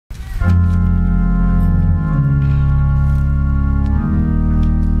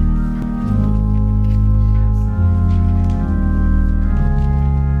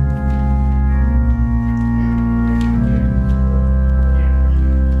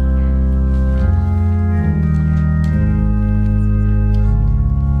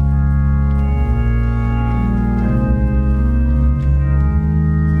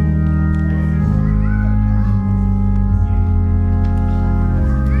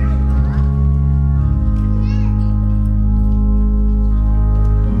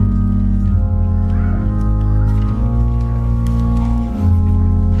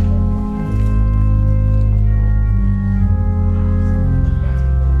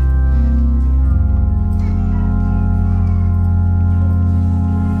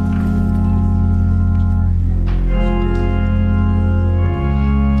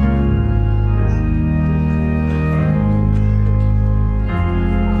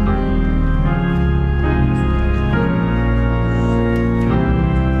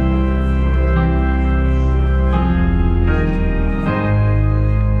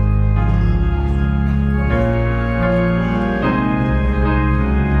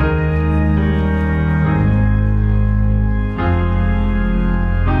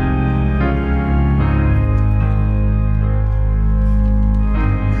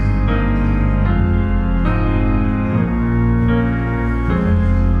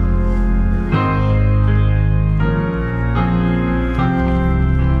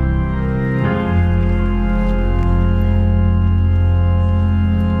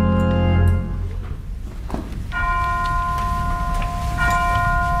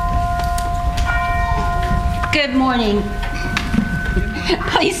Good morning.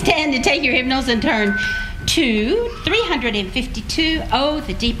 Please stand and take your hymnals and turn to 352, Oh,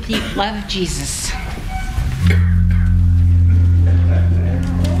 the Deep, Deep Love of Jesus.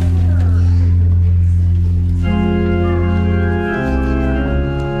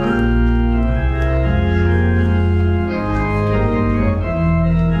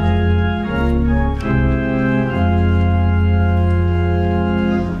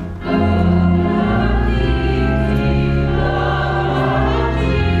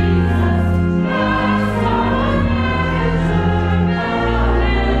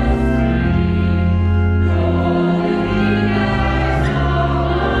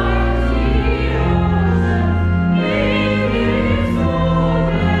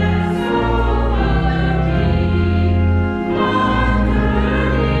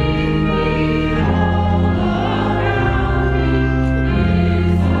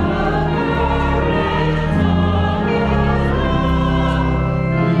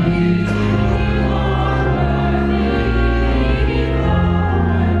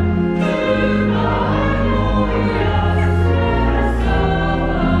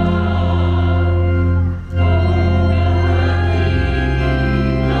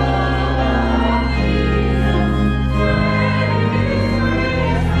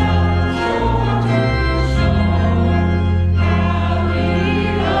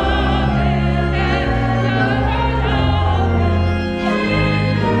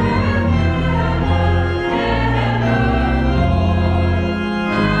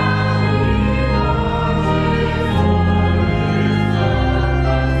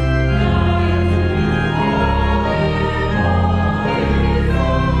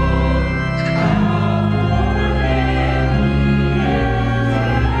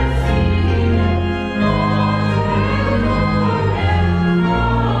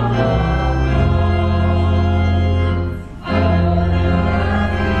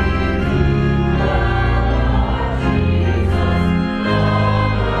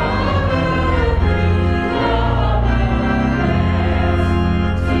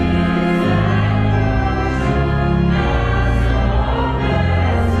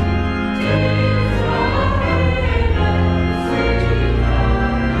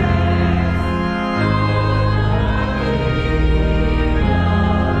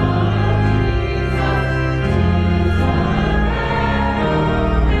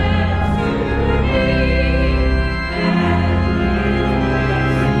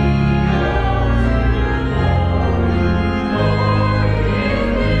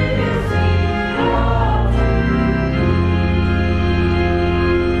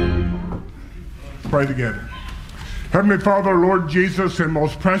 Pray together. Heavenly Father, Lord Jesus, and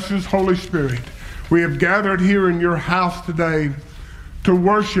most precious Holy Spirit, we have gathered here in your house today to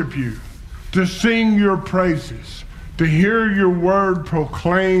worship you, to sing your praises, to hear your word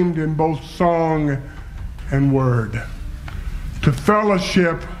proclaimed in both song and word, to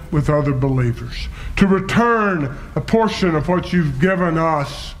fellowship with other believers, to return a portion of what you've given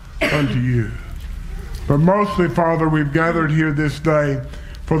us unto you. But mostly, Father, we've gathered here this day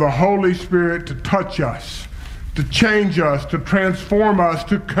for the Holy Spirit to touch us, to change us, to transform us,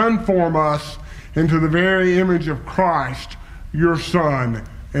 to conform us into the very image of Christ, your Son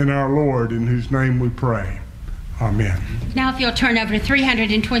and our Lord, in whose name we pray. Amen. Now if you'll turn over to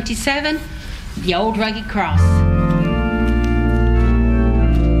 327, the Old Rugged Cross.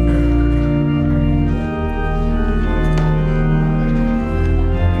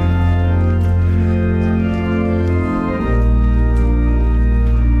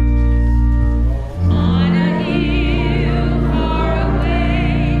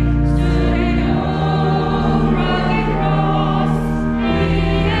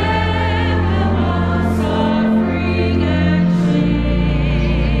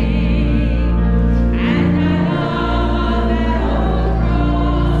 And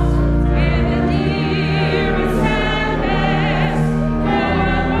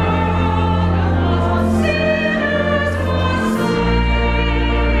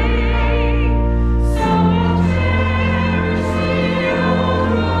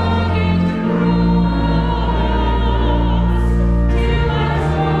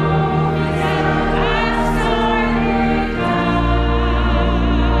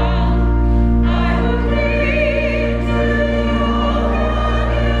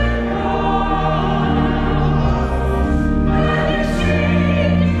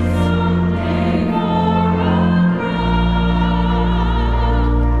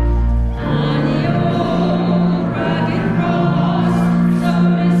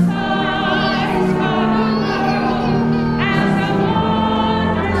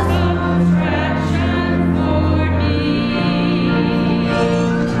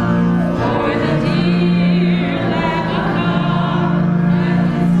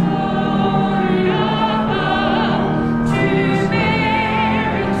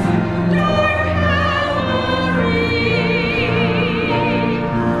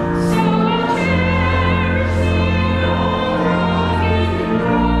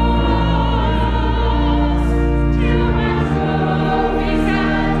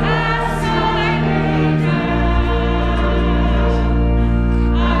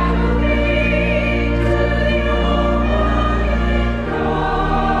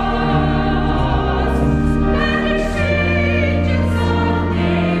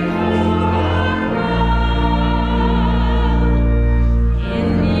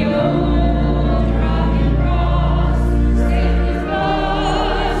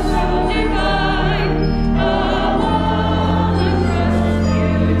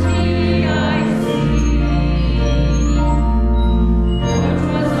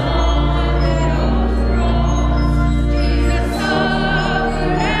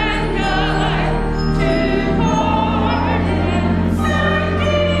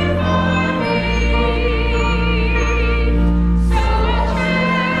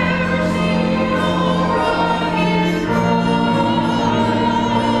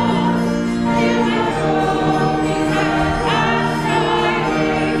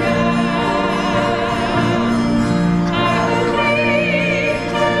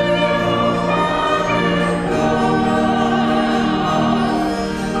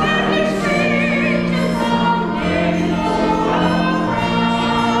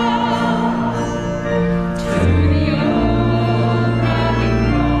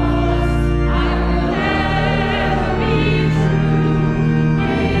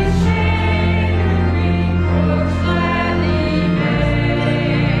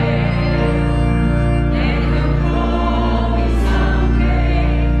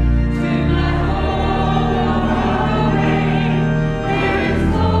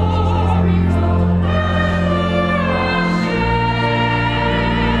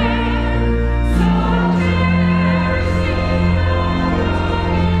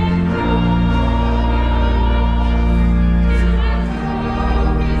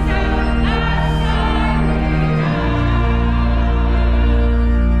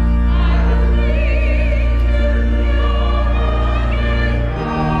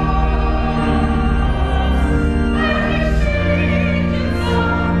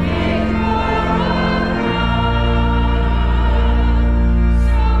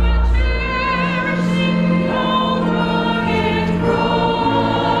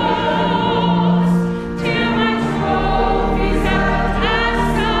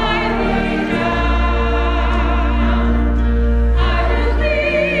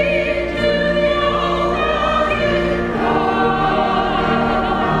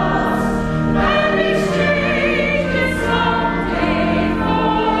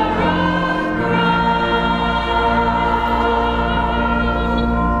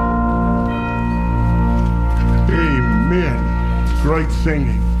great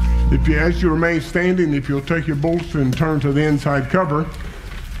singing. As you remain standing, if you'll take your bulletin and turn to the inside cover,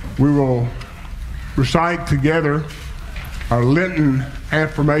 we will recite together our Lenten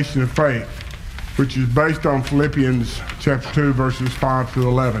affirmation of faith, which is based on Philippians chapter 2, verses 5 through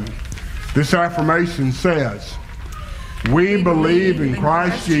 11. This affirmation says, "We believe in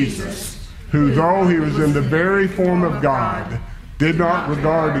Christ Jesus, who though he was in the very form of God, did not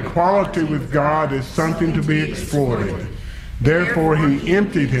regard equality with God as something to be exploited. Therefore he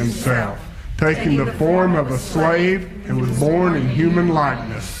emptied himself, taking the form of a slave, and was born in human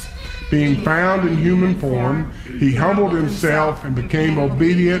likeness. Being found in human form, he humbled himself and became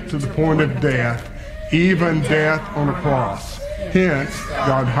obedient to the point of death, even death on a cross. Hence,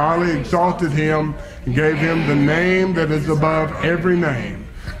 God highly exalted him and gave him the name that is above every name,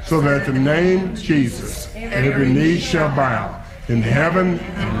 so that the name Jesus every knee shall bow, in heaven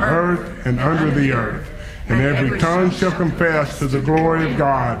and earth and under the earth, and every tongue shall confess to the glory of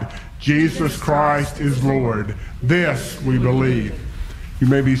God, Jesus Christ is Lord. This we believe." You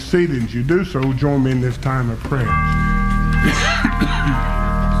may be seated. As you do so, join me in this time of prayer.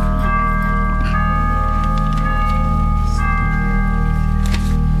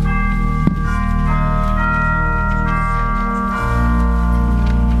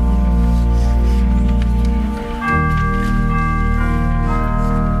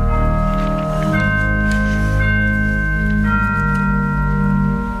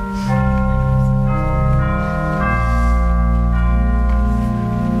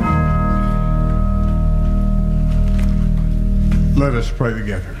 Let us pray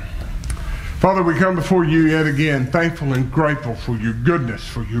together. Father, we come before you yet again, thankful and grateful for your goodness,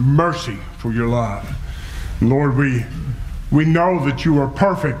 for your mercy, for your love. And Lord, we know that you are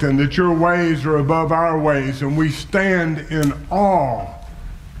perfect and that your ways are above our ways, and we stand in awe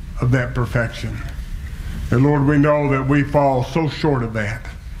of that perfection. And Lord, we know that we fall so short of that.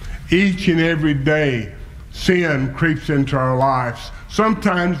 Each and every day, sin creeps into our lives.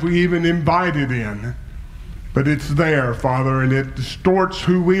 Sometimes we even invite it in. But it's there, Father, and it distorts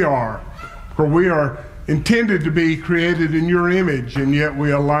who we are. For we are intended to be created in your image, and yet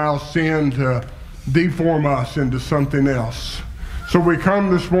we allow sin to deform us into something else. So we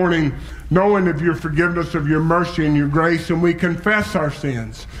come this morning knowing of your forgiveness, of your mercy and your grace, and we confess our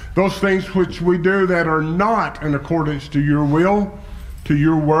sins. Those things which we do that are not in accordance to your will, to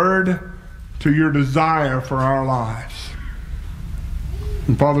your word, to your desire for our lives.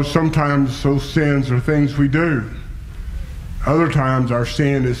 And Father, sometimes those sins are things we do. Other times our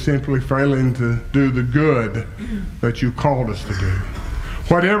sin is simply failing to do the good that you called us to do.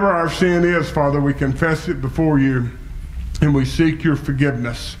 Whatever our sin is, Father, we confess it before you and we seek your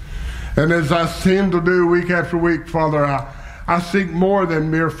forgiveness. And as I seem to do week after week, Father, I seek more than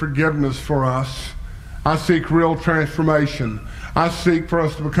mere forgiveness for us. I seek real transformation. I seek for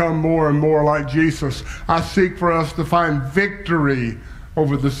us to become more and more like Jesus. I seek for us to find victory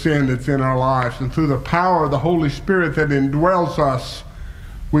over the sin that's in our lives. And through the power of the Holy Spirit that indwells us,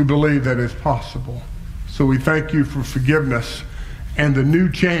 we believe that is possible. So we thank you for forgiveness and the new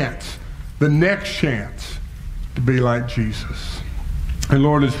chance, the next chance to be like Jesus. And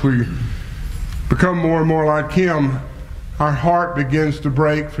Lord, as we become more and more like him, our heart begins to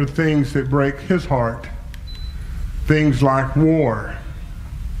break for things that break his heart. Things like war,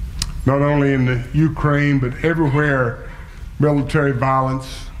 not only in the Ukraine, but everywhere military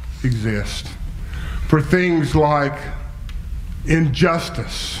violence exists. For things like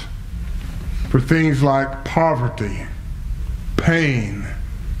injustice, for things like poverty, pain,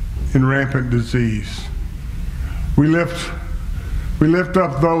 and rampant disease. We lift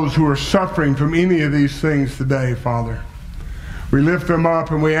up those who are suffering from any of these things today, Father. We lift them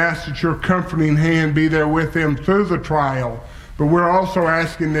up and we ask that your comforting hand be there with them through the trial, but we're also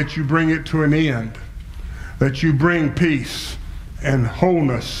asking that you bring it to an end, that you bring peace and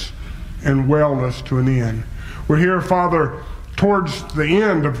wholeness and wellness to an end. We're here, Father, towards the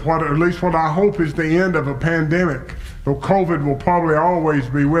end of at least what I hope is the end of a pandemic. Though COVID will probably always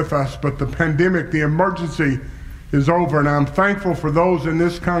be with us, but the pandemic, the emergency is over, and I'm thankful for those in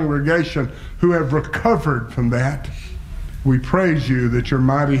this congregation who have recovered from that. We praise you that your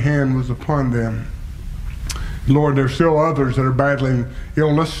mighty hand was upon them. Lord, there's still others that are battling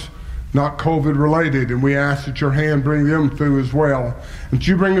illness, not COVID related, and we ask that your hand bring them through as well. And that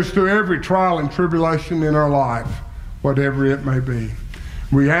you bring us through every trial and tribulation in our life, whatever it may be.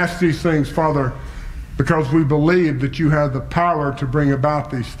 We ask these things, Father, because we believe that you have the power to bring about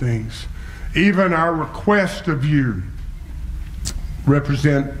these things. Even our request of you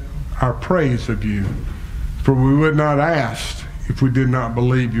represent our praise of you, for we would not ask if we did not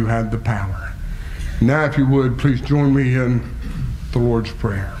believe you had the power. Now, if you would, please join me in the Lord's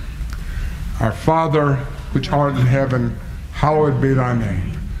Prayer. Our Father, which art in heaven, hallowed be thy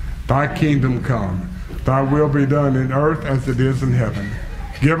name. Thy kingdom come. Thy will be done in earth as it is in heaven.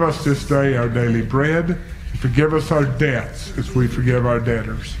 Give us this day our daily bread, and forgive us our debts as we forgive our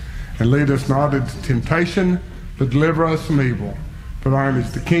debtors. And lead us not into temptation, but deliver us from evil. For thine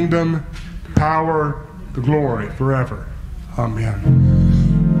is the kingdom, the power, the glory, forever. Amen.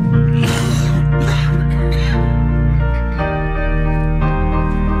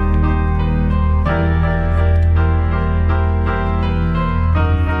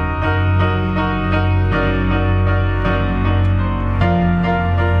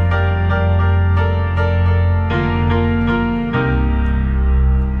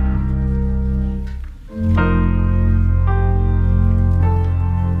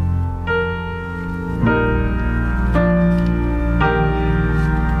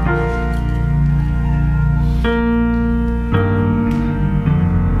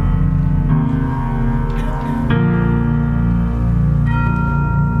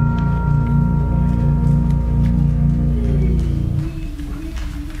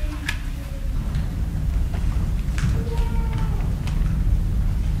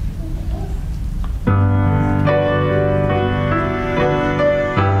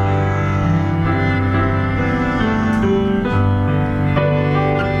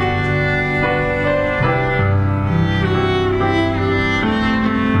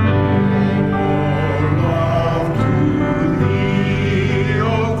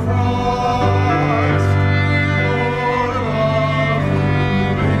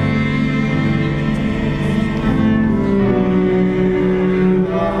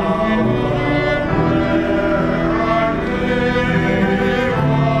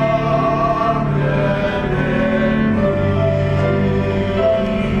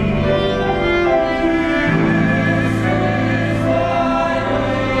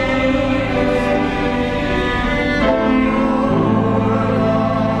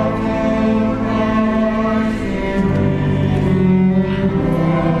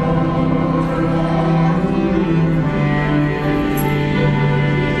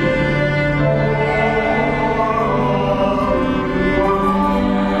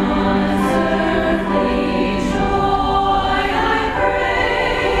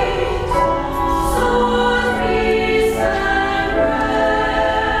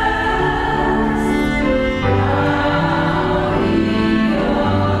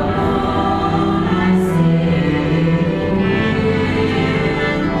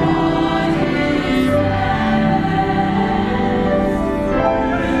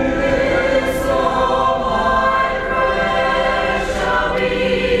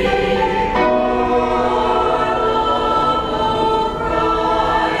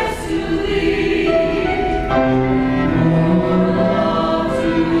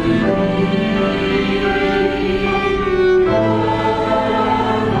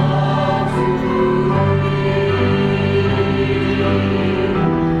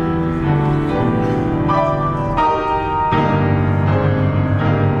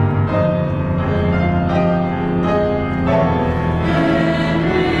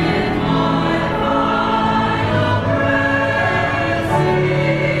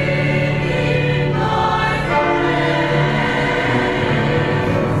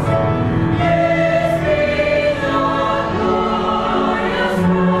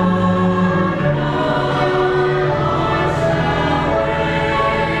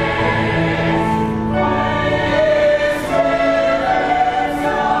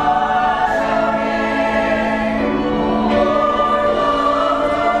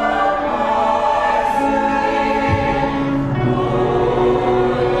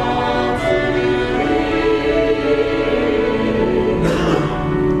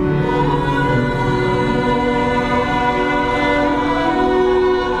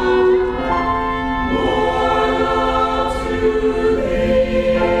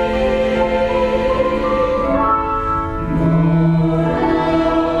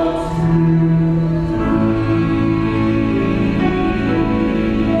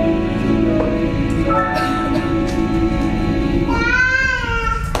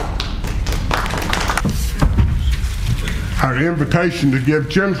 Our invitation to give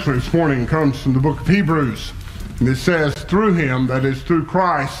generously this morning comes from the book of Hebrews. And it says, through him, that is through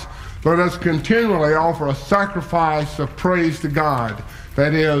Christ, let us continually offer a sacrifice of praise to God,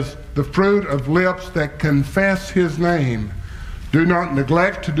 that is, the fruit of lips that confess his name. Do not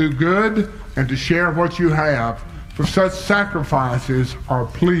neglect to do good and to share what you have, for such sacrifices are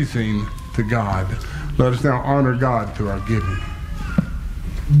pleasing to God. Let us now honor God through our giving.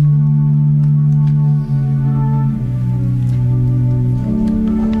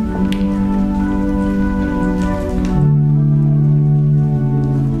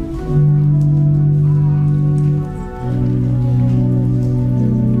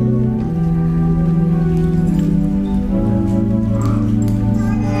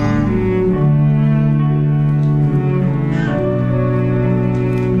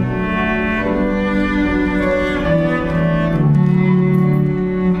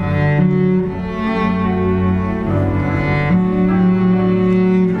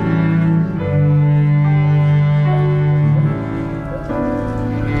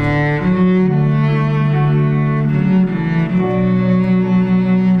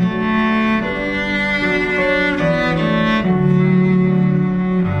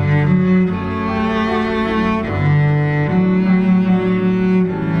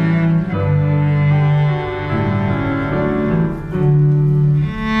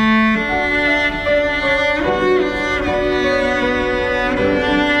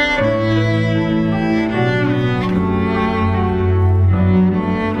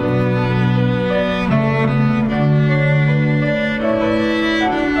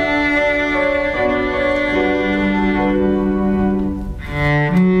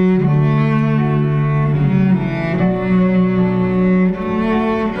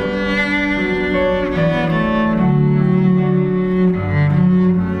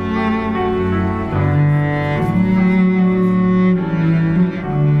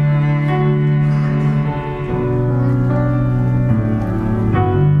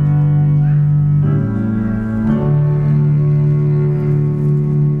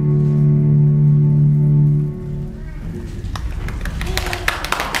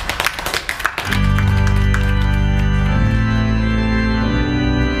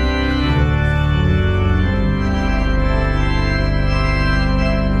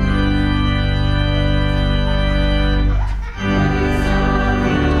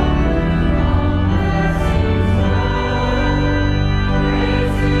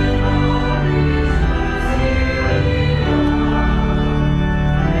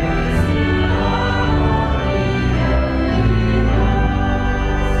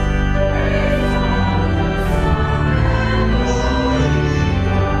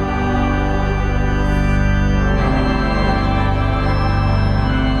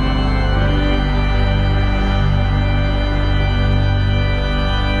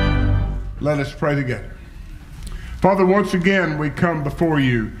 Let us pray together. Father, once again we come before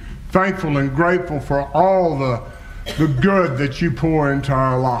you, thankful and grateful for all the good that you pour into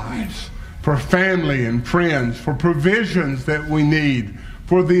our lives, for family and friends, for provisions that we need,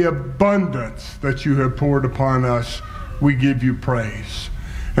 for the abundance that you have poured upon us. We give you praise.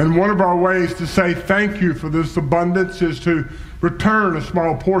 And one of our ways to say thank you for this abundance is to return a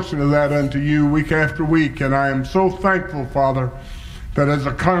small portion of that unto you week after week. And I am so thankful, Father, that as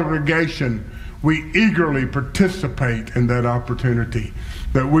a congregation, we eagerly participate in that opportunity,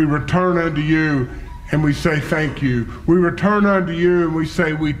 that we return unto you and we say thank you. We return unto you and we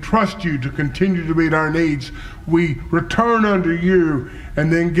say we trust you to continue to meet our needs. We return unto you and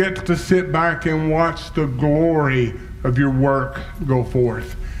then get to sit back and watch the glory of your work go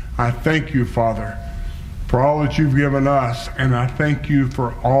forth. I thank you, Father, for all that you've given us, and I thank you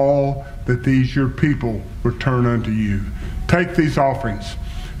for all that these your people return unto you. Take these offerings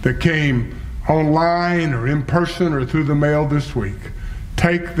that came online or in person or through the mail this week.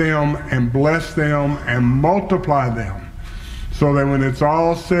 Take them and bless them and multiply them so that when it's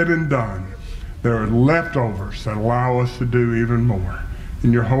all said and done, there are leftovers that allow us to do even more.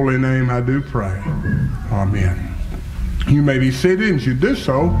 In your holy name I do pray. Amen. You may be seated. As you do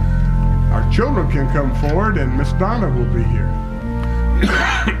so, our children can come forward and Miss Donna will be here.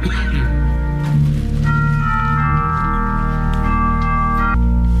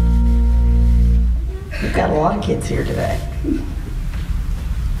 We've got a lot of kids here today.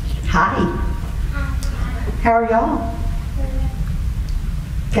 Hi. How are y'all?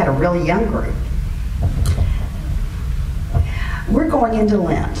 Got a really young group. We're going into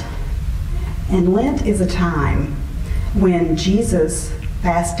Lent. And Lent is a time when Jesus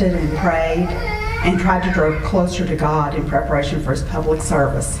fasted and prayed and tried to draw closer to God in preparation for his public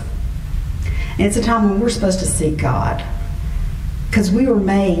service. And it's a time when we're supposed to seek God, because we were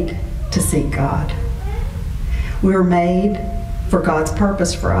made to seek God. We were made for God's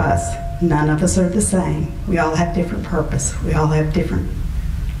purpose for us. None of us are the same. We all have different purpose. We all have different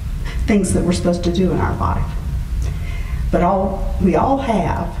things that we're supposed to do in our life. But we all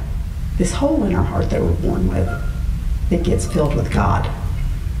have this hole in our heart that we're born with that gets filled with God.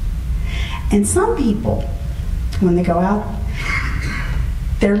 And some people, when they go out,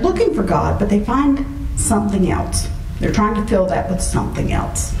 they're looking for God, but they find something else. They're trying to fill that with something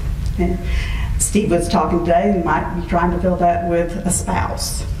else. And Steve was talking today, you might be trying to fill that with a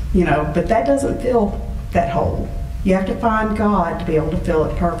spouse, but that doesn't fill that hole. You have to find God to be able to fill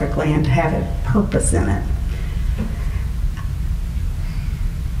it perfectly and to have a purpose in it.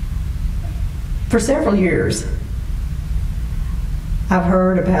 For several years, I've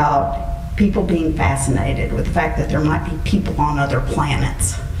heard about people being fascinated with the fact that there might be people on other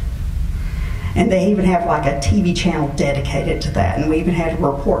planets. And they even have like a TV channel dedicated to that. And we even had a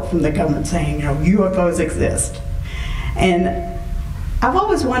report from the government saying, UFOs exist. And I've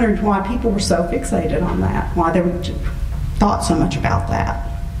always wondered why people were so fixated on that, why they thought so much about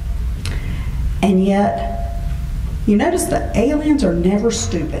that. And yet, you notice that aliens are never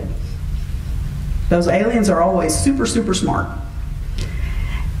stupid. Those aliens are always super, super smart.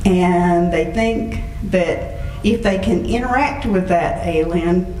 And they think that if they can interact with that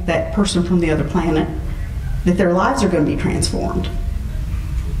alien, that person from the other planet, that their lives are going to be transformed.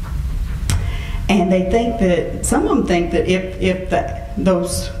 And they think that, some of them think that if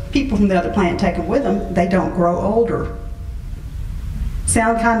those people from the other planet take them with them, they don't grow older.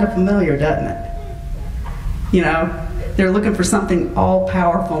 Sound kind of familiar, doesn't it? They're looking for something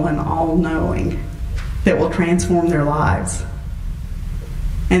all-powerful and all-knowing that will transform their lives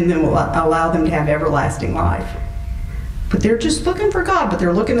and then will allow them to have everlasting life. But they're just looking for God, but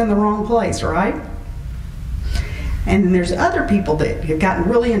they're looking in the wrong place, right? And then there's other people that have gotten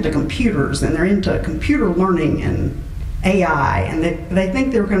really into computers, and they're into computer learning and AI, and they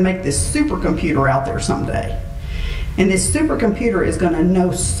think they're going to make this supercomputer out there someday. And this supercomputer is going to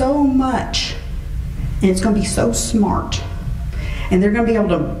know so much, and it's going to be so smart. And they're going to be able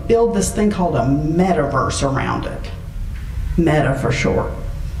to build this thing called a metaverse around it. Meta for short.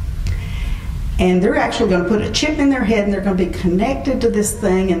 And they're actually going to put a chip in their head, and they're going to be connected to this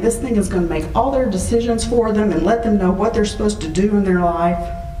thing, and this thing is going to make all their decisions for them and let them know what they're supposed to do in their life.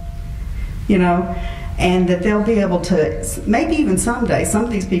 And that they'll be able to, maybe even someday, some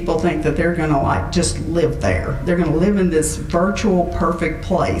of these people think that they're going to just live there. They're going to live in this virtual perfect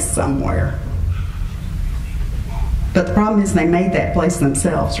place somewhere. But the problem is they made that place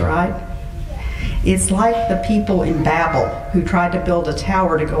themselves, right? It's like the people in Babel who tried to build a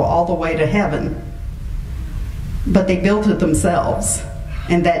tower to go all the way to heaven, but they built it themselves,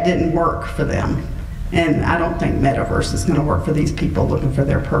 and that didn't work for them. And I don't think metaverse is going to work for these people looking for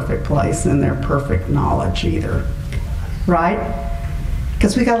their perfect place and their perfect knowledge either. Right?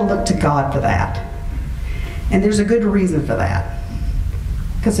 Because we got to look to God for that. And there's a good reason for that.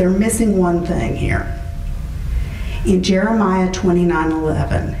 Because they're missing one thing here. In Jeremiah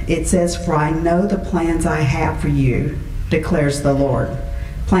 29:11, it says, "For I know the plans I have for you, declares the Lord.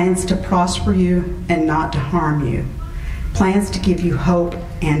 Plans to prosper you and not to harm you. Plans to give you hope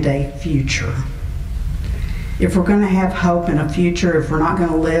and a future." If we're going to have hope and a future, if we're not going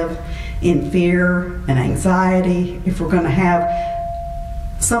to live in fear and anxiety, if we're going to have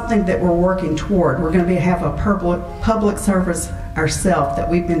something that we're working toward, we're going to have a public service ourselves that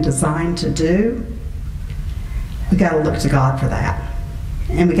we've been designed to do, we got to look to God for that.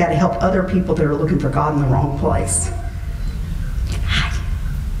 And we got to help other people that are looking for God in the wrong place. Hi.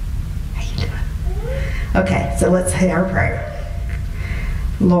 How you doing? Okay, so let's say our prayer.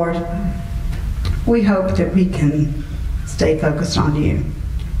 Lord, we hope that we can stay focused on you,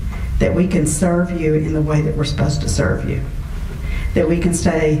 that we can serve you in the way that we're supposed to serve you, that we can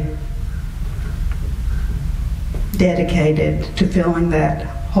stay dedicated to filling that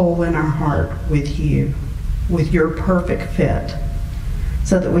hole in our heart with you, with your perfect fit,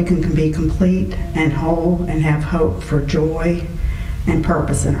 so that we can be complete and whole and have hope for joy and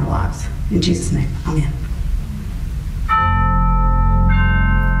purpose in our lives. In Jesus' name, amen.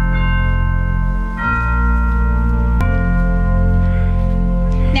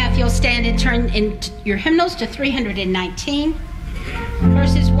 Now, if you'll stand and turn in your hymnals to 319,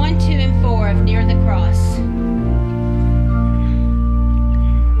 verses 1, 2, and 4 of Near the Cross.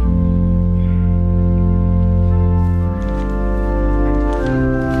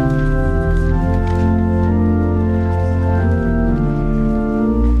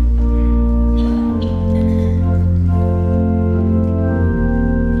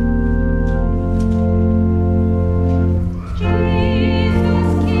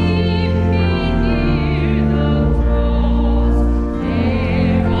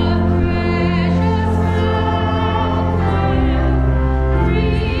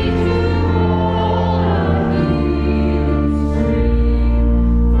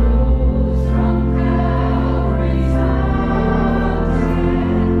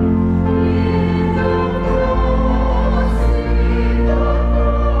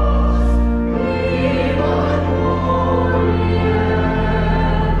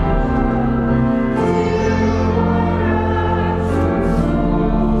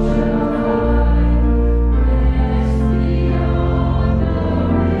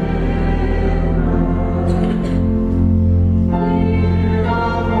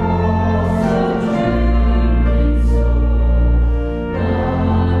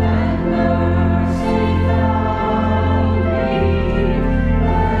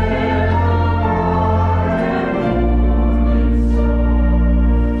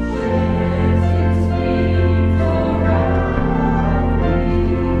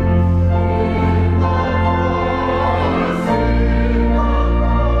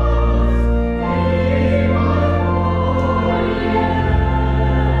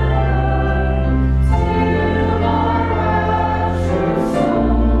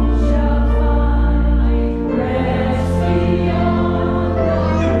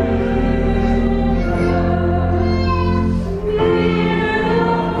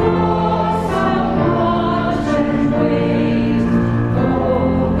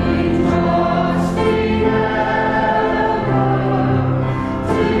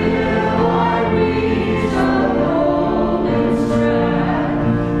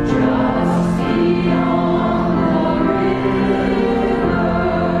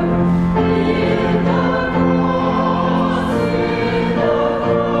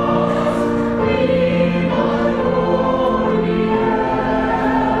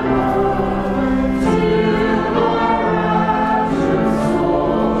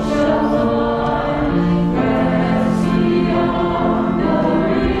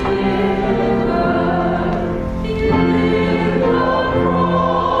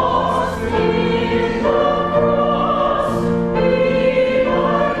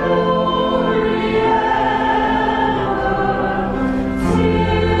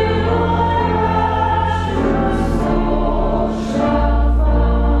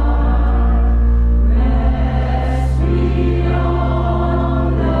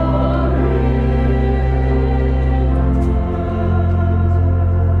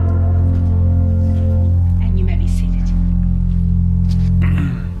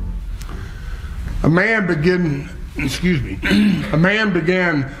 A man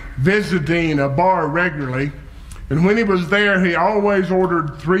began visiting a bar regularly, and when he was there, he always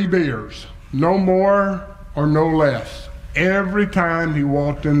ordered 3 beers. no more or no less. Every time he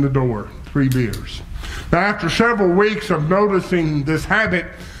walked in the door, 3 beers. Now, after several weeks of noticing this habit,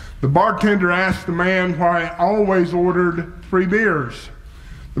 the bartender asked the man why he always ordered 3 beers.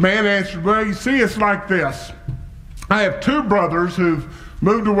 The man answered, well, you see, it's like this. I have 2 brothers who've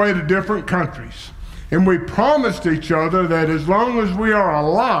moved away to different countries, and we promised each other that as long as we are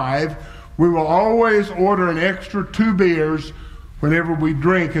alive, we will always order an extra 2 beers whenever we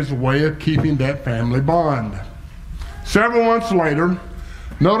drink as a way of keeping that family bond. Several months later,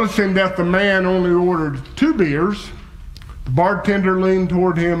 noticing that the man only ordered 2 beers, the bartender leaned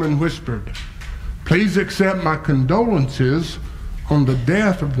toward him and whispered, please accept my condolences on the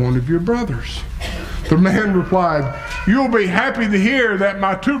death of one of your brothers. The man replied, you'll be happy to hear that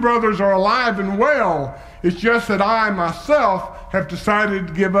my 2 brothers are alive and well. It's just that I myself have decided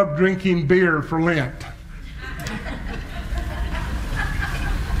to give up drinking beer for Lent.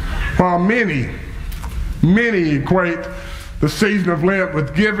 While many equate the season of Lent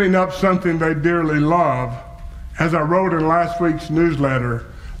with giving up something they dearly love, as I wrote in last week's newsletter,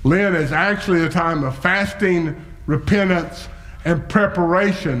 Lent is actually a time of fasting, repentance, and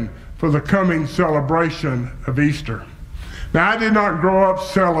preparation for the coming celebration of Easter. Now, I did not grow up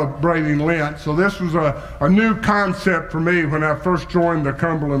celebrating Lent, so this was a new concept for me when I first joined the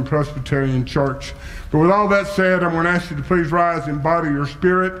Cumberland Presbyterian Church. But with all that said, I'm going to ask you to please rise in body or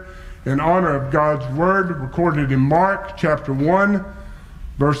spirit in honor of God's Word, recorded in Mark chapter 1,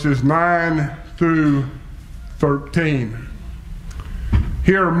 verses 9 through 13.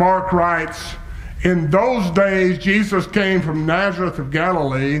 Here Mark writes, in those days Jesus came from Nazareth of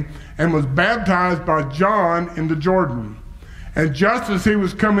Galilee and was baptized by John in the Jordan. And just as he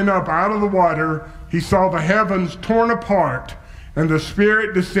was coming up out of the water, he saw the heavens torn apart and the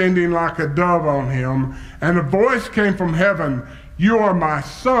Spirit descending like a dove on him. And a voice came from heaven, you are my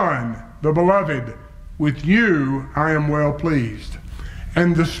Son, the beloved. With you I am well pleased.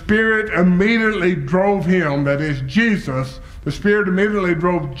 And the Spirit immediately drove him, that is Jesus, the Spirit immediately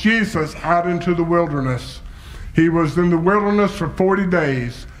drove Jesus out into the wilderness. He was in the wilderness for 40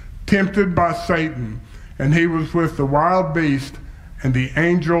 days, tempted by Satan, and he was with the wild beast, and the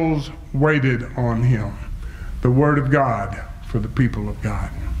angels waited on him. The word of God for the people of God.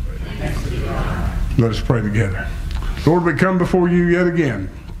 Let us pray together. Lord, we come before you yet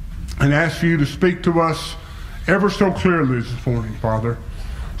again and ask you to speak to us ever so clearly this morning, Father.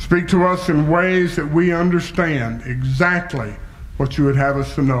 Speak to us in ways that we understand exactly what you would have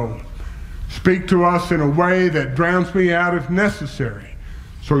us to know. Speak to us in a way that drowns me out if necessary,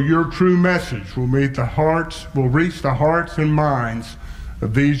 so your true message will reach the hearts and minds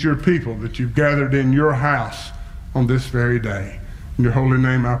of these your people that you've gathered in your house on this very day. In your holy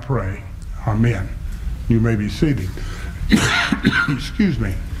name I pray. Amen. You may be seated. Excuse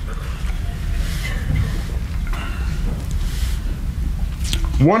me.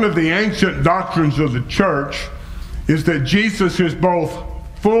 One of the ancient doctrines of the church is that Jesus is both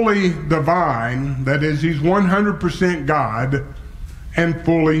fully divine, that is, he's 100% God, and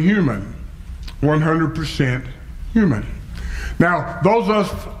fully human, 100% human. Now,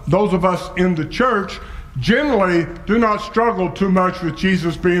 those of us in the church generally do not struggle too much with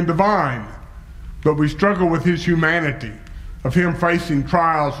Jesus being divine, but we struggle with his humanity, of him facing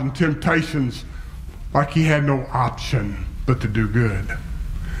trials and temptations like he had no option but to do good.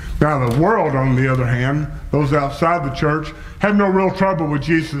 Now, the world, on the other hand, those outside the church, have no real trouble with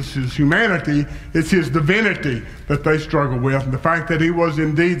Jesus' humanity. It's his divinity that they struggle with, and the fact that he was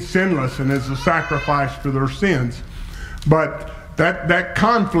indeed sinless and is a sacrifice for their sins. But that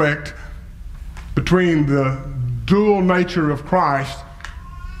conflict between the dual nature of Christ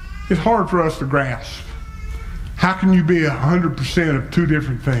is hard for us to grasp. How can you be 100% of 2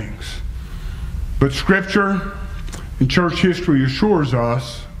 different things? But Scripture and church history assures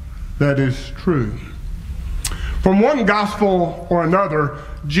us that is true. From one gospel or another,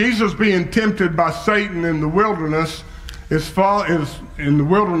 Jesus being tempted by Satan in the wilderness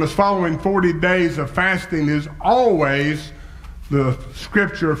following 40 days of fasting is always the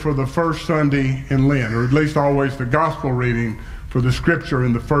scripture for the first Sunday in Lent, or at least always the gospel reading for the scripture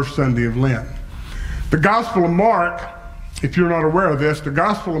in the first Sunday of Lent. The Gospel of Mark, if you're not aware of this, the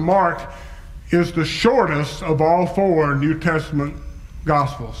Gospel of Mark is the shortest of all 4 New Testament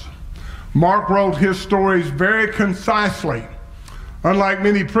Gospels. Mark wrote his stories very concisely. Unlike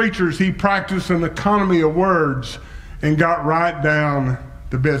many preachers, he practiced an economy of words and got right down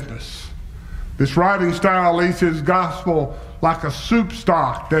to business. This writing style leaves his gospel like a soup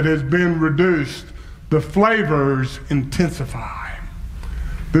stock that has been reduced. The flavors intensify.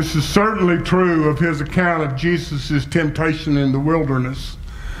 This is certainly true of his account of Jesus' temptation in the wilderness.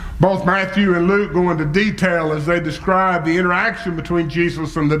 Both Matthew and Luke go into detail as they describe the interaction between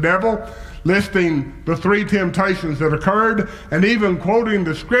Jesus and the devil, listing the 3 temptations that occurred, and even quoting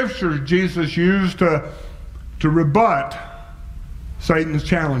the scriptures Jesus used to rebut Satan's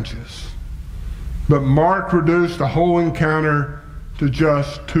challenges. But Mark reduced the whole encounter to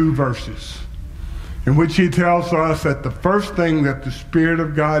just 2 verses, in which he tells us that the first thing that the Spirit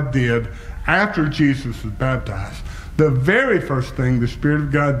of God did after Jesus was baptized, the very first thing the Spirit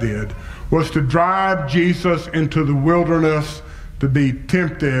of God did was to drive Jesus into the wilderness to be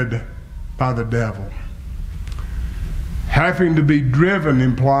tempted by the devil. Having to be driven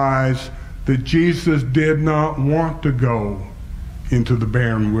implies that Jesus did not want to go into the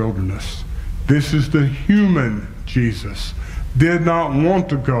barren wilderness. This is the human Jesus. Did not want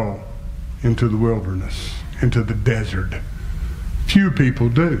to go into the wilderness, into the desert. Few people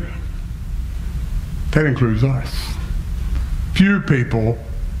do. That includes us. Few people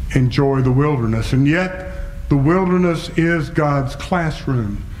enjoy the wilderness, and yet the wilderness is God's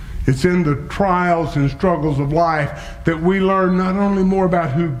classroom. It's in the trials and struggles of life that we learn not only more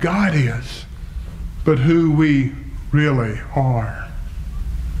about who God is, but who we really are.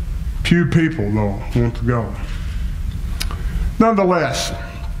 Few people, though, want to go. Nonetheless,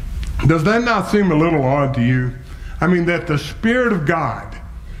 does that not seem a little odd to you? I mean, that the Spirit of God,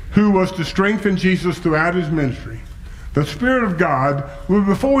 who was to strengthen Jesus throughout his ministry, the Spirit of God,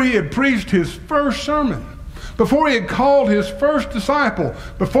 before he had preached his first sermon, before he had called his first disciple,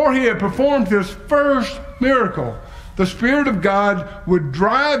 before he had performed his first miracle, the Spirit of God would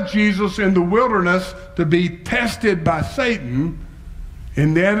drive Jesus in the wilderness to be tested by Satan,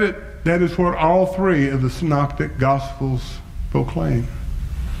 and that is what all 3 of the synoptic gospels proclaim.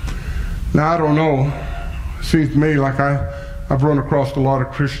 Now, I don't know. It seems to me like I've run across a lot of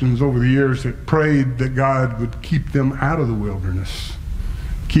Christians over the years that prayed that God would keep them out of the wilderness,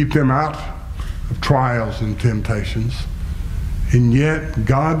 keep them out of trials and temptations. And yet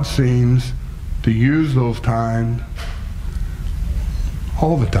God seems to use those times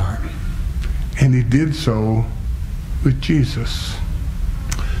all the time. And he did so with Jesus.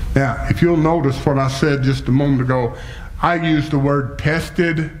 Now, if you'll notice what I said just a moment ago, I used the word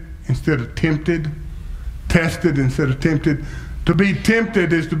tested instead of tempted. Tested instead of tempted. To be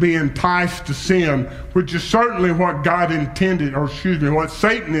tempted is to be enticed to sin, which is certainly what God intended, what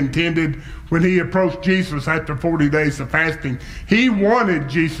Satan intended when he approached Jesus after 40 days of fasting. He wanted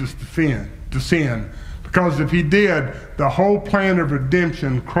Jesus to sin, because if he did, the whole plan of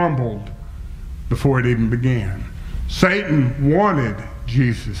redemption crumbled before it even began. Satan wanted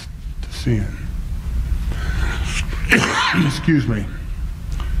Jesus to sin. Excuse me.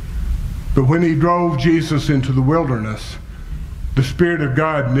 But when he drove Jesus into the wilderness, the Spirit of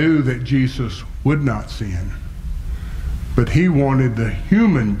God knew that Jesus would not sin. But he wanted the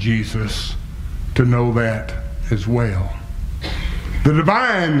human Jesus to know that as well. The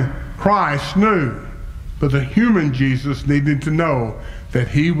divine Christ knew, but the human Jesus needed to know that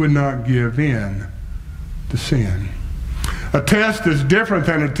he would not give in to sin. A test is different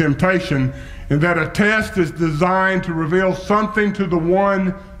than a temptation in that a test is designed to reveal something to the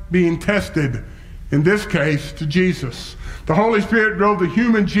one being tested, in this case, to Jesus. The Holy Spirit drove the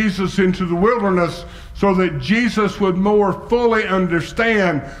human Jesus into the wilderness so that Jesus would more fully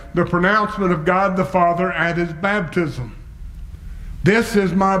understand the pronouncement of God the Father at his baptism. This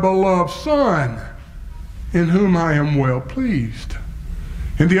is my beloved Son, in whom I am well pleased.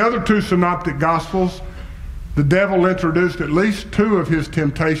 In the other 2 synoptic gospels, the devil introduced at least 2 of his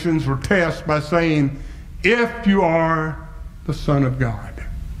temptations or tests by saying, "If you are the Son of God."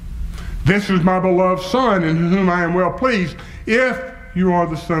 This is my beloved Son, in whom I am well pleased. If you are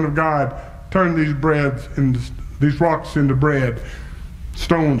the Son of God, turn these rocks into bread,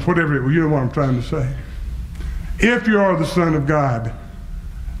 stones, whatever. You know what I'm trying to say. If you are the Son of God,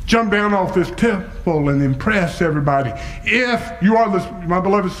 jump down off this temple and impress everybody. If you are my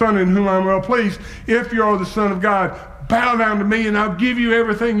beloved Son, in whom I am well pleased, if you are the Son of God, bow down to me and I'll give you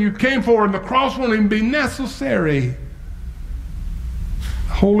everything you came for, and the cross won't even be necessary.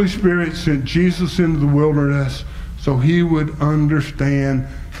 The Holy Spirit sent Jesus into the wilderness so he would understand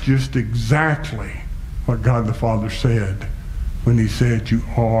just exactly what God the Father said when he said, "You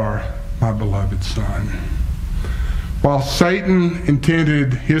are my beloved Son." While Satan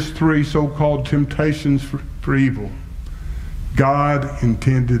intended his 3 so-called temptations for evil, God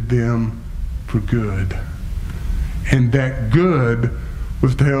intended them for good. And that good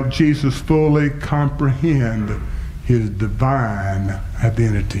was to help Jesus fully comprehend his divine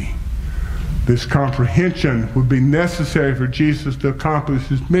identity. This comprehension would be necessary for Jesus to accomplish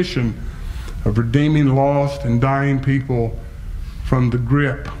his mission of redeeming lost and dying people from the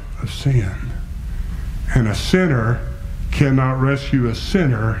grip of sin. And a sinner cannot rescue a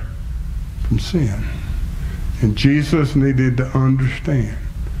sinner from sin. And Jesus needed to understand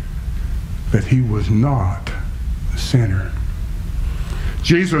that he was not a sinner.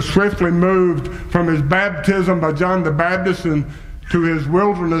 Jesus swiftly moved from his baptism by John the Baptist to his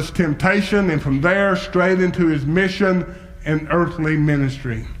wilderness temptation, and from there straight into his mission and earthly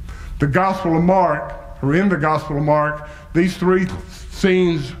ministry. In the Gospel of Mark, these three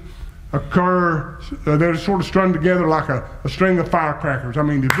scenes occur, they're sort of strung together like a string of firecrackers. I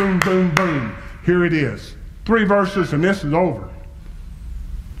mean, boom, boom, boom. Here it is. 3 verses and this is over.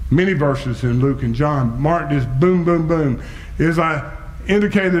 Many verses in Luke and John. Mark just boom, boom, boom. As I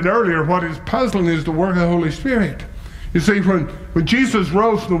indicated earlier, what is puzzling is the work of the Holy Spirit. You see, when Jesus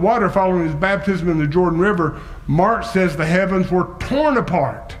rose from the water following his baptism in the Jordan River, Mark says the heavens were torn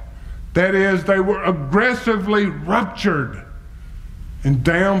apart. That is, they were aggressively ruptured. And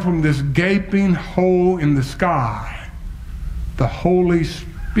down from this gaping hole in the sky, the Holy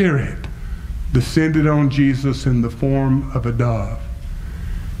Spirit descended on Jesus in the form of a dove.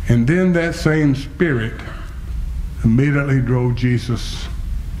 And then that same Spirit immediately drove Jesus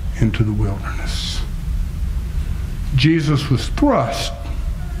into the wilderness. Jesus was thrust,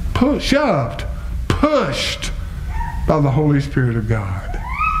 shoved, pushed by the Holy Spirit of God.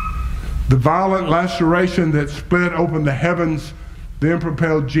 The violent laceration that split open the heavens then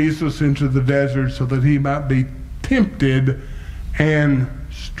propelled Jesus into the desert so that he might be tempted and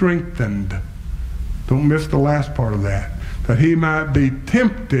strengthened. Don't miss the last part of that. That he might be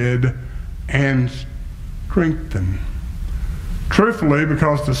tempted and strengthened. Truthfully,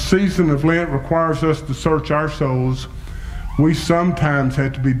 because the season of Lent requires us to search our souls, we sometimes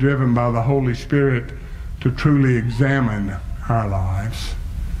have to be driven by the Holy Spirit to truly examine our lives.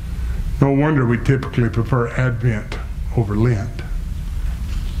 No wonder we typically prefer Advent over Lent.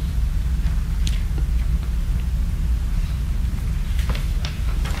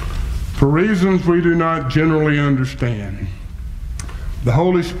 For reasons we do not generally understand, the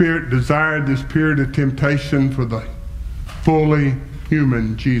Holy Spirit desired this period of temptation for the fully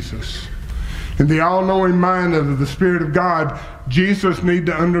human Jesus. In the all-knowing mind of the Spirit of God, Jesus needed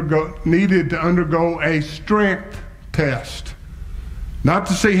to undergo a strength test. Not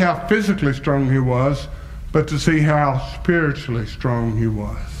to see how physically strong he was, but to see how spiritually strong he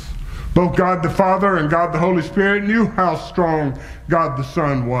was. Both God the Father and God the Holy Spirit knew how strong God the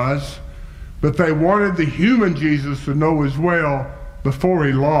Son was, but they wanted the human Jesus to know as well before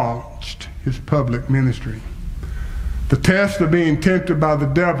he launched his public ministry. The test of being tempted by the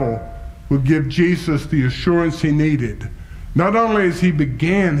devil would give Jesus the assurance he needed, not only as he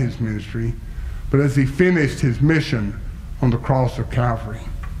began his ministry, but as he finished his mission on the cross of Calvary.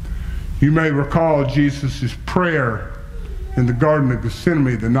 You may recall Jesus' prayer in the Garden of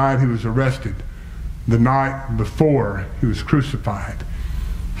Gethsemane the night he was arrested, the night before he was crucified.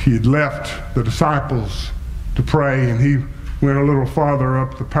 He had left the disciples to pray, and he went a little farther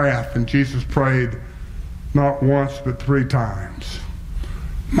up the path, and Jesus prayed not once but 3 times.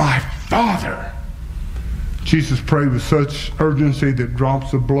 My Father! Jesus prayed with such urgency that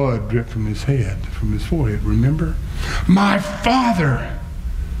drops of blood dripped from his head, from his forehead, remember? My Father,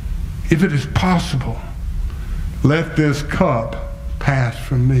 if it is possible, let this cup pass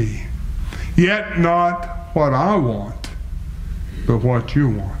from me. Yet not what I want, but what you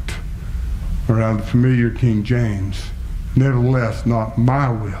want. Or out of the familiar King James, nevertheless, not my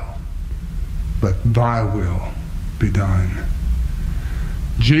will, but thy will be done.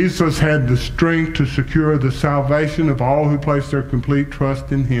 Jesus had the strength to secure the salvation of all who place their complete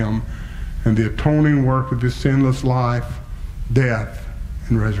trust in him and the atoning work of his sinless life, death,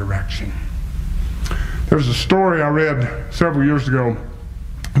 and resurrection. There's a story I read several years ago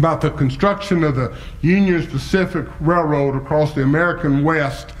about the construction of the Union Pacific Railroad across the American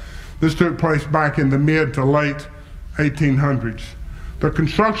West. This took place back in the mid to late 1800s. The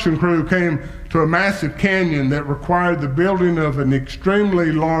construction crew came to a massive canyon that required the building of an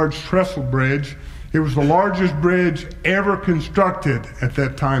extremely large trestle bridge. It was the largest bridge ever constructed at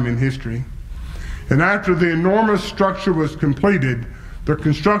that time in history. And after the enormous structure was completed, the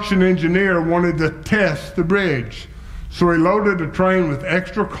construction engineer wanted to test the bridge. So he loaded a train with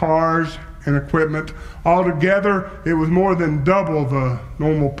extra cars and equipment. Altogether, it was more than double the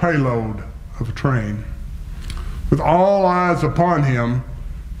normal payload of a train. With all eyes upon him,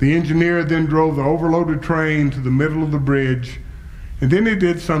 the engineer then drove the overloaded train to the middle of the bridge, and then he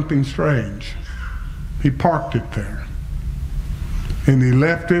did something strange. He parked it there, and he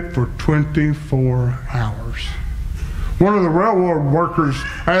left it for 24 hours. One of the railroad workers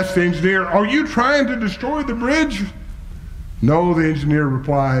asked the engineer, "Are you trying to destroy the bridge?" No, the engineer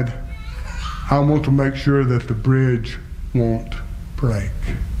replied, I want to make sure that the bridge won't break.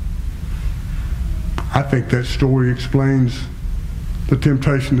 I think that story explains the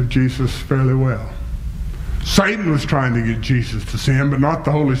temptation of Jesus fairly well. Satan was trying to get Jesus to sin, but not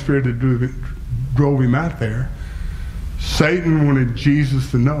the Holy Spirit that drove him out there. Satan wanted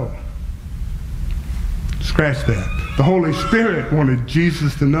Jesus to know. Scratch that. The Holy Spirit wanted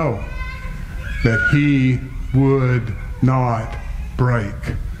Jesus to know that he would not break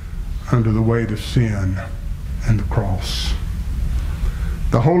under the weight of sin and the cross.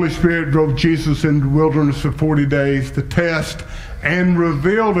 The Holy Spirit drove Jesus into the wilderness for 40 days to test and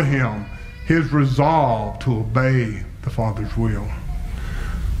reveal to him his resolve to obey the Father's will.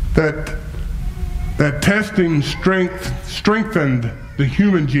 That testing strengthened the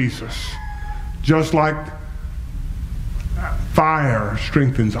human Jesus, just like fire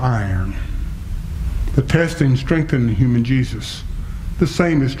strengthens iron. The testing strengthened the human Jesus. The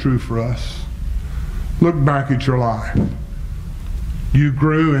same is true for us. Look back at your life. You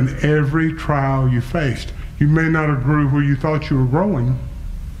grew in every trial you faced. You may not have grew where you thought you were growing.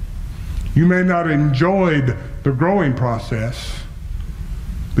 You may not have enjoyed the growing process,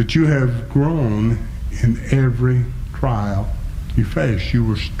 but you have grown in every trial you faced. You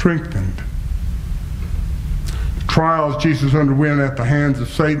were strengthened. The trials Jesus underwent at the hands of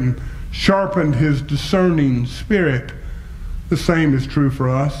Satan sharpened his discerning spirit. The same is true for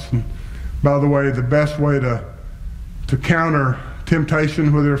us. And by the way, the best way to counter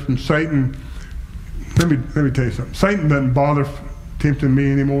temptation, whether from Satan, let me tell you something. Satan doesn't bother tempting me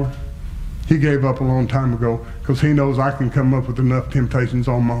anymore. He gave up a long time ago because he knows I can come up with enough temptations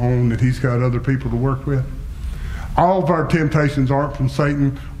on my own that he's got other people to work with. All of our temptations aren't from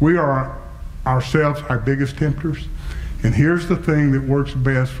Satan. We are ourselves our biggest tempters. And here's the thing that works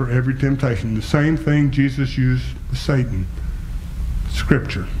best for every temptation. The same thing Jesus used with Satan.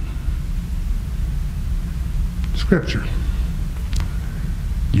 Scripture. Scripture.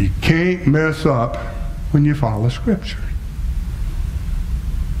 You can't mess up when you follow Scripture.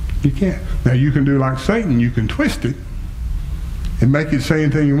 You can't. Now you can do like Satan. You can twist it and make it say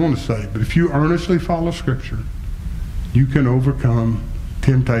anything you want to say. But if you earnestly follow Scripture, you can overcome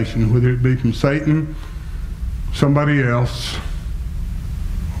temptation, whether it be from Satan, somebody else,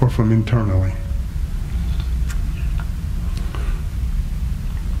 or from internally.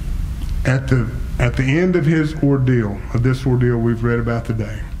 At the end of his ordeal, of this ordeal we've read about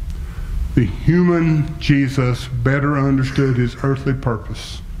today, the human Jesus better understood his earthly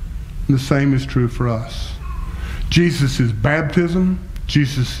purpose. And the same is true for us. Jesus' baptism,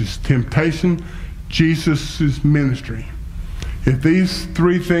 Jesus' temptation, Jesus' ministry. If these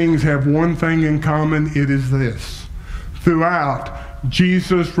three things have one thing in common, it is this. Throughout,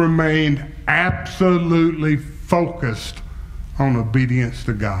 Jesus remained absolutely focused on obedience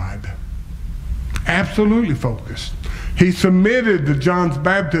to God. Absolutely focused. He submitted to John's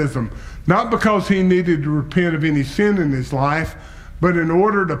baptism, not because he needed to repent of any sin in his life, but in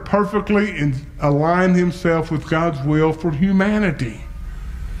order to perfectly align himself with God's will for humanity.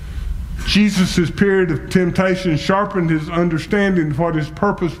 Jesus' period of temptation sharpened his understanding of what his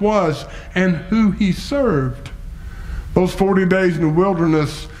purpose was and who he served. Those 40 days in the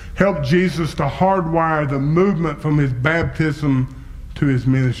wilderness helped Jesus to hardwire the movement from his baptism to his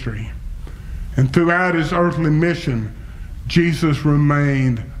ministry. And throughout his earthly mission, Jesus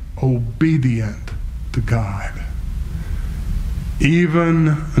remained obedient to God, even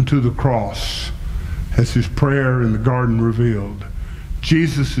unto the cross, as his prayer in the garden revealed.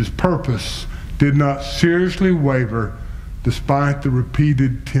 Jesus' purpose did not seriously waver despite the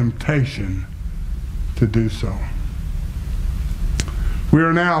repeated temptation to do so. We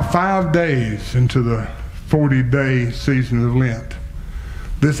are now 5 days into the 40-day season of Lent.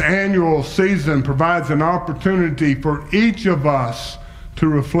 This annual season provides an opportunity for each of us to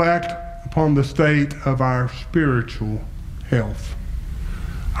reflect upon the state of our spiritual health,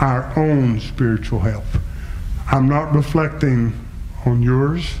 our own spiritual health. I'm not reflecting on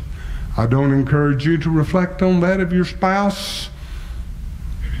yours. I don't encourage you to reflect on that of your spouse,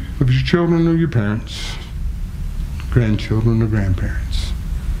 of your children or your parents, grandchildren or grandparents.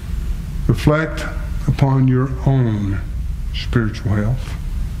 Reflect upon your own spiritual health.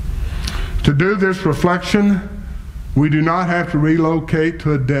 To do this reflection, we do not have to relocate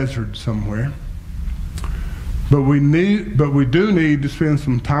to a desert somewhere, but we do need to spend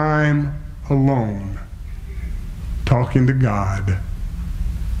some time alone, talking to God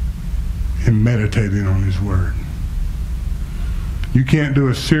and meditating on his word. You can't do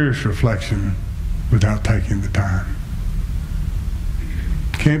a serious reflection without taking the time.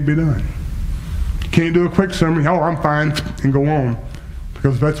 Can't be done. You can't do a quick summary. Oh, I'm fine, and go on.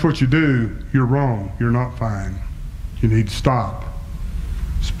 Because if that's what you do, you're wrong. You're not fine. You need to stop.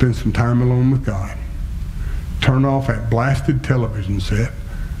 Spend some time alone with God. Turn off that blasted television set.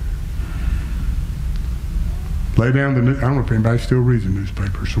 Lay down the I don't know if anybody still reads a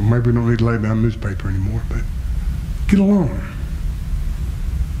newspaper, so maybe we don't need to lay down a newspaper anymore, but get alone.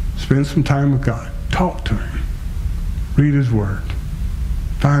 Spend some time with God. Talk to Him. Read His Word.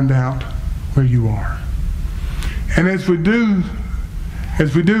 Find out where you are. And as we do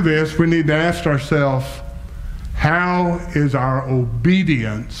this, we need to ask ourselves, how is our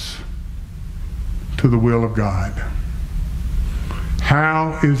obedience to the will of God?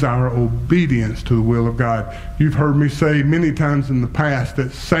 How is our obedience to the will of God? You've heard me say many times in the past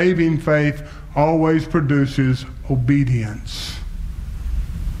that saving faith always produces obedience.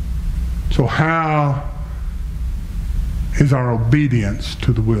 So how is our obedience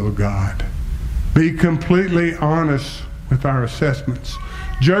to the will of God? Be completely honest with our assessments.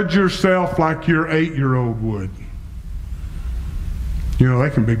 Judge yourself like your 8-year-old would. You know, they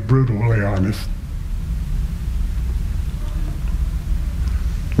can be brutally honest.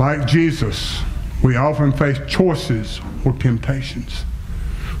 Like Jesus, we often face choices or temptations.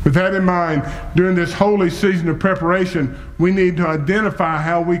 With that in mind, during this holy season of preparation, we need to identify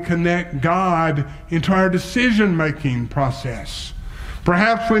how we connect God into our decision-making process.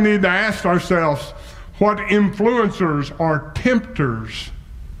 Perhaps we need to ask ourselves, what influencers or tempters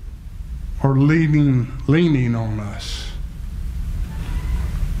are leaning on us?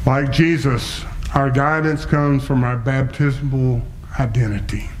 Like Jesus, our guidance comes from our baptismal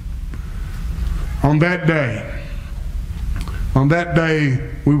identity. On that day,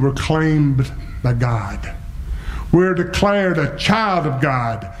 we were claimed by God. We're declared a child of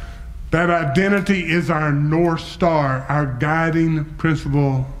God. That identity is our North Star, our guiding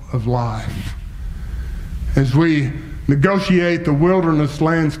principle of life. As we negotiate the wilderness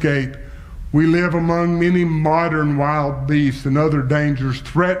landscape, we live among many modern wild beasts and other dangers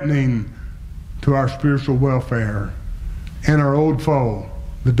threatening to our spiritual welfare. And our old foe,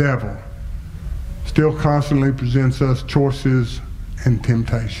 the devil, still constantly presents us choices and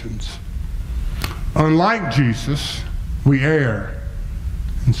temptations. Unlike Jesus, we err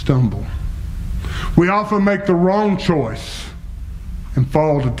and stumble. We often make the wrong choice and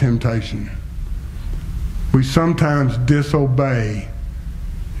fall to temptation. We sometimes disobey.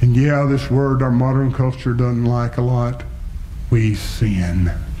 And yeah, this word our modern culture doesn't like a lot. We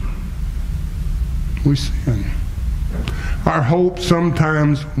sin. We sin. Our hope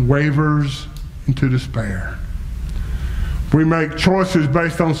sometimes wavers into despair. We make choices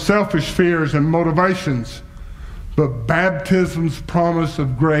based on selfish fears and motivations, but baptism's promise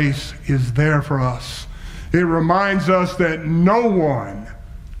of grace is there for us. It reminds us that no one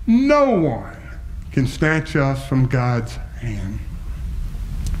can snatch us from God's hand.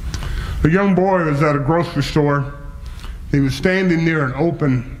 A young boy was at a grocery store. He was standing near an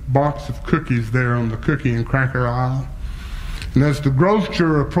open box of cookies there on the cookie and cracker aisle. And as the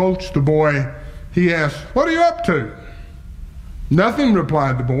grocer approached the boy, he asked, "What are you up to?" "Nothing,"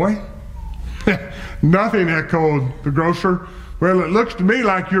 replied the boy. "Nothing," echoed the grocer. "Well, it looks to me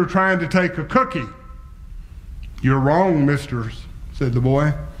like you're trying to take a cookie." "You're wrong, mister," said the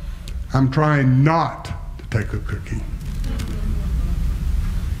boy. "I'm trying not to take a cookie."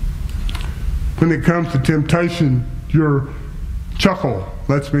 When it comes to temptation, your chuckle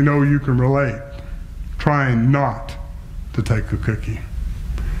lets me know you can relate. Trying not to take a cookie.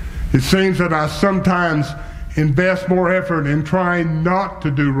 It seems that I sometimes invest more effort in trying not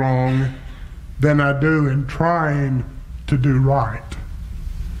to do wrong than I do in trying to do right.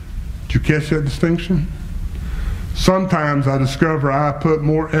 Did you catch that distinction? Sometimes I discover I put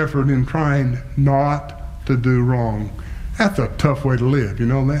more effort in trying not to do wrong. That's a tough way to live, you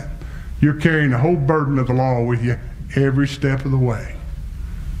know that? You're carrying the whole burden of the law with you every step of the way,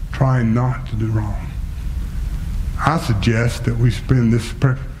 trying not to do wrong. I suggest that we spend this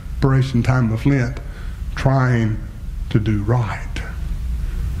preparation time of Lent trying to do right.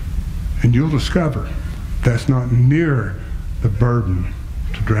 And you'll discover that's not near the burden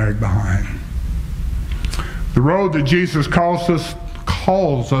to drag behind. The road that Jesus calls us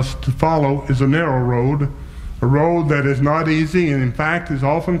to follow is a narrow road, a road that is not easy and in fact is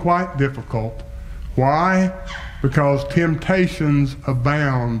often quite difficult. Why? Because temptations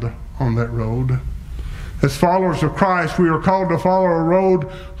abound on that road. As followers of Christ, we are called to follow a road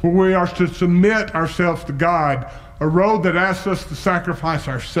where we are to submit ourselves to God, a road that asks us to sacrifice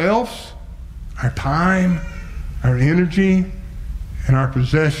ourselves, our time, our energy, and our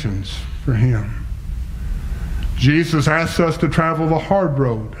possessions for Him. Jesus asks us to travel the hard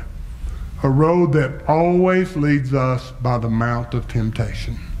road, a road that always leads us by the mount of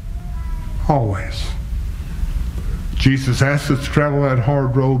temptation. Always. Jesus asks us to travel that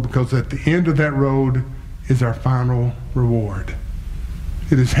hard road because at the end of that road is our final reward.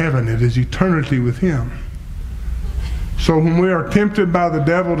 It is heaven. It is eternity with him. So when we are tempted by the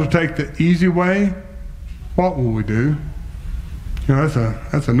devil to take the easy way, what will we do? You know,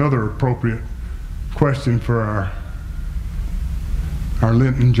 that's another appropriate question for our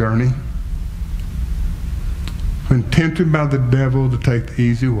Lenten journey. When tempted by the devil to take the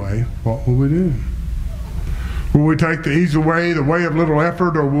easy way, what will we do? Will we take the easy way, the way of little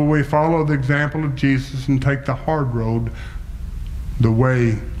effort, or will we follow the example of Jesus and take the hard road, the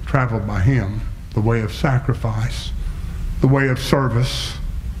way traveled by him, the way of sacrifice, the way of service,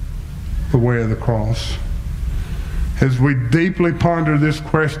 the way of the cross? As we deeply ponder this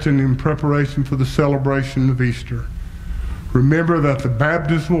question in preparation for the celebration of Easter, remember that the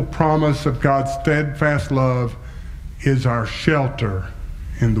baptismal promise of God's steadfast love is our shelter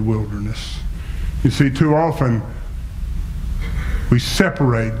in the wilderness. You see, too often we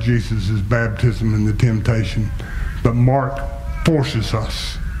separate Jesus' baptism and the temptation, but Mark forces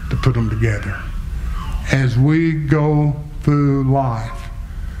us to put them together. As we go through life,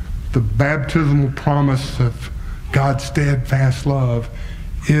 the baptismal promise of God's steadfast love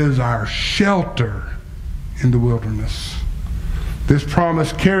is our shelter in the wilderness. This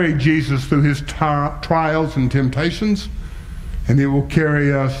promise carried Jesus through his trials and temptations, and it will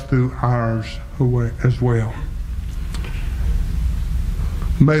carry us through ours as well.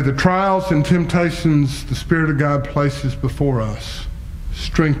 May the trials and temptations the Spirit of God places before us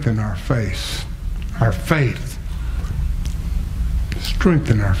strengthen our faith.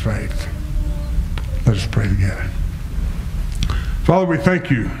 Strengthen our faith. Let us pray together. Father, we thank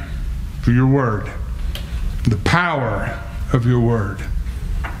you for your word, the power of your word,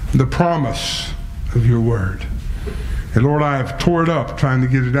 the promise of your word. And Lord, I have tore it up trying to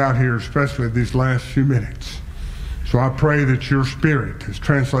get it out here, especially these last few minutes. So I pray that your Spirit has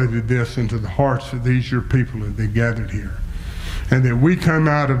translated this into the hearts of these your people as they gathered here. And that we come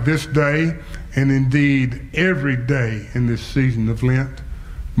out of this day, and indeed every day in this season of Lent,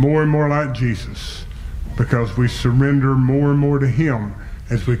 more and more like Jesus, because we surrender more and more to him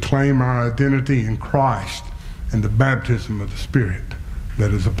as we claim our identity in Christ and the baptism of the Spirit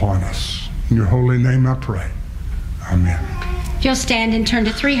that is upon us. In your holy name I pray. Amen. If you'll stand and turn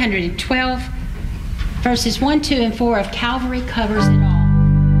to 312, verses 1, 2, and 4 of Calvary covers it all.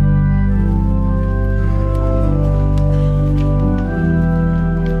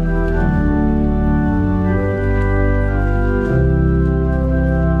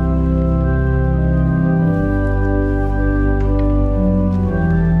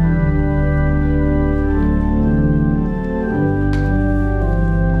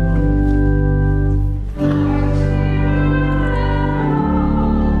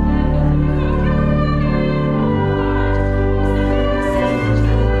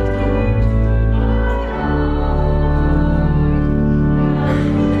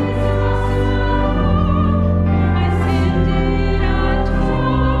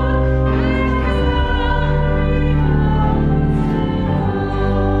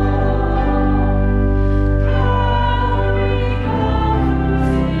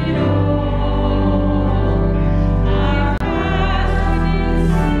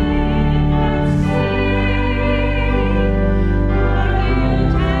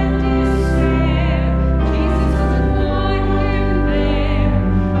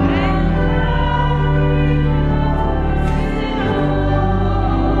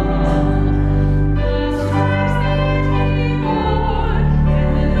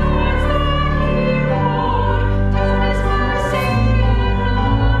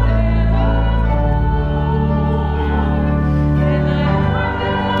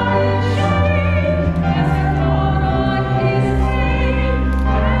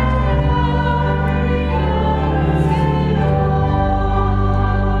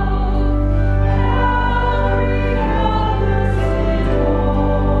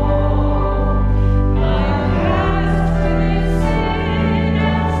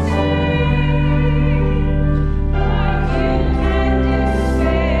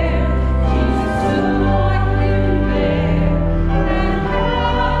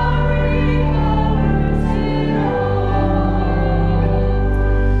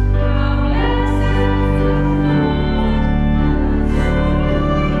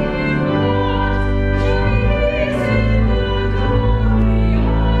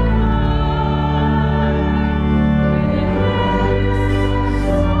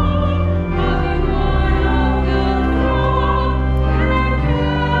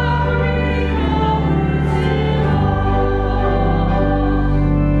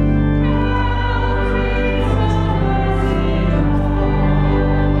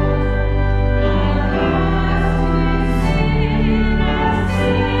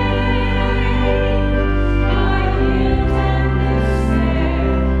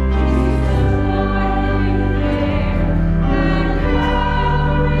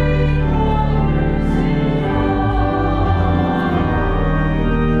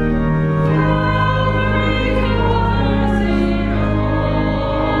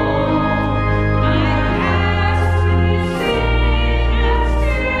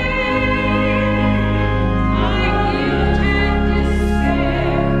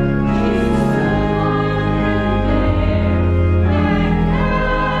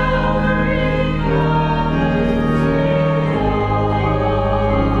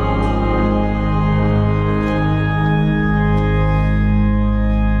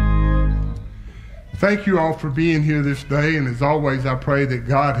 thank you all for being here this day, and as always, I pray that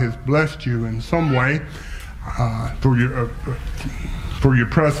God has blessed you in some way for your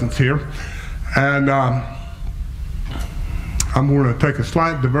presence here. And I'm going to take a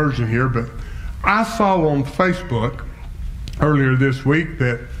slight diversion here, but I saw on Facebook earlier this week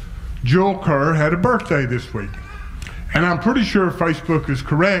that Jewel Kerr had a birthday this week. And I'm pretty sure Facebook is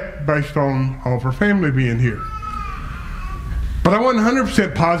correct based on all of her family being here. But I wasn't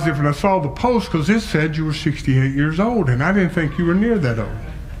 100% positive when I saw the post because it said you were 68 years old, and I didn't think you were near that old.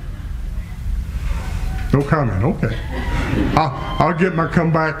 No comment, okay. I'll get my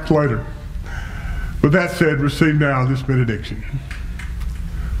comeback later. With that said, receive now this benediction.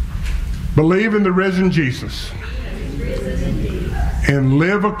 Believe in the risen Jesus and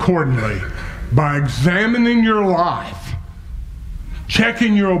live accordingly by examining your life,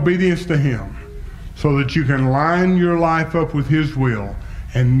 checking your obedience to Him, so that you can line your life up with His will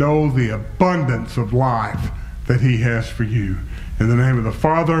and know the abundance of life that He has for you. In the name of the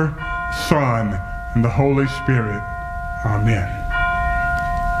Father, Son, and the Holy Spirit. Amen.